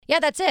Yeah,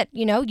 that's it.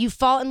 You know, you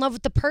fall in love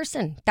with the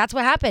person. That's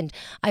what happened.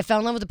 I fell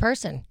in love with a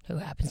person who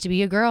happens to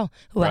be a girl,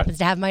 who happens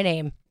to have my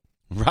name.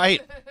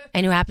 Right.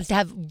 And who happens to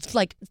have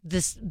like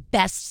this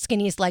best,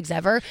 skinniest legs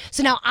ever.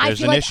 So now I There's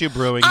feel an like issue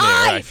brewing there,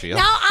 I feel.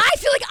 Now I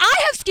feel like I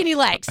have skinny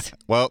legs.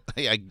 Well,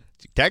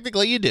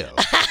 technically you do.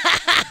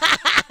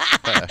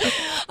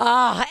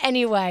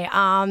 Anyway,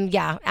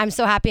 yeah, I'm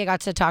so happy I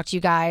got to talk to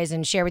you guys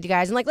and share with you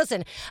guys. And like,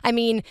 listen, I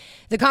mean,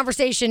 the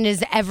conversation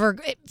is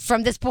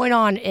from this point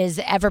on, is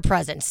ever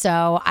present.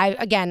 So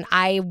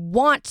I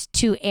want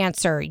to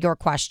answer your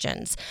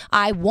questions.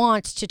 I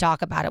want to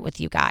talk about it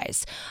with you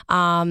guys.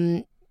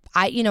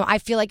 I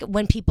feel like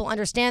when people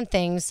understand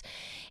things,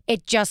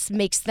 it just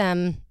makes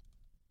them,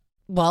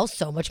 well,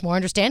 so much more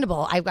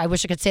understandable. I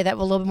wish I could say that a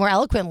little bit more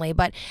eloquently,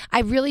 but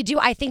I really do.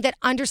 I think that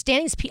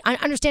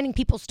understanding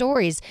people's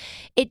stories,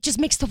 it just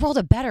makes the world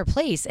a better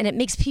place, and it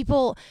makes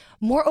people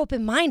more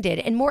open-minded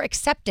and more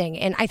accepting.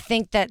 And I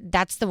think that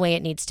that's the way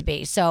it needs to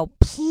be. So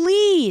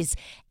please,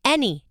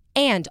 any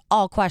and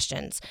all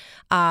questions,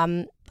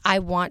 I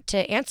want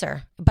to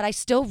answer, but I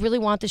still really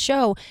want the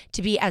show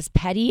to be as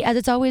petty as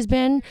it's always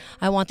been.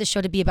 I want the show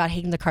to be about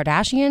hating the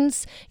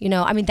Kardashians. You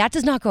know, I mean, that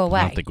does not go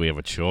away. I don't think we have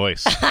a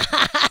choice.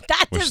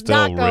 We're does still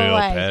not go real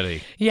away.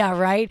 petty. Yeah,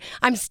 right?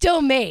 I'm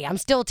still me. I'm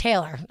still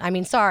Taylor. I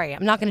mean, sorry.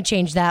 I'm not going to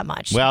change that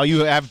much. Well,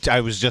 I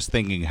was just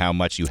thinking how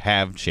much you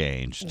have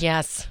changed.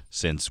 Yes.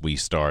 Since we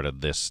started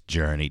this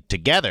journey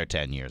together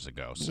 10 years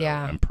ago. So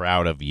yeah. I'm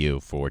proud of you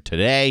for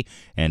today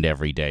and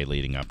every day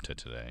leading up to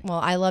today. Well,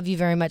 I love you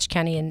very much,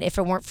 Kenny. And if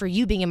it weren't for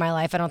you being in my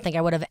life, I don't think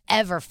I would have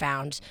ever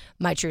found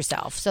my true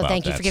self. So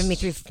thank you for giving me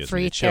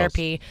free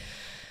therapy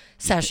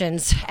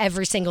sessions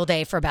every single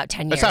day for about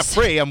 10 years. It's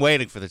not free. I'm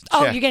waiting for this check.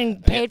 Oh, you're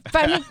getting paid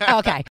from me? Okay.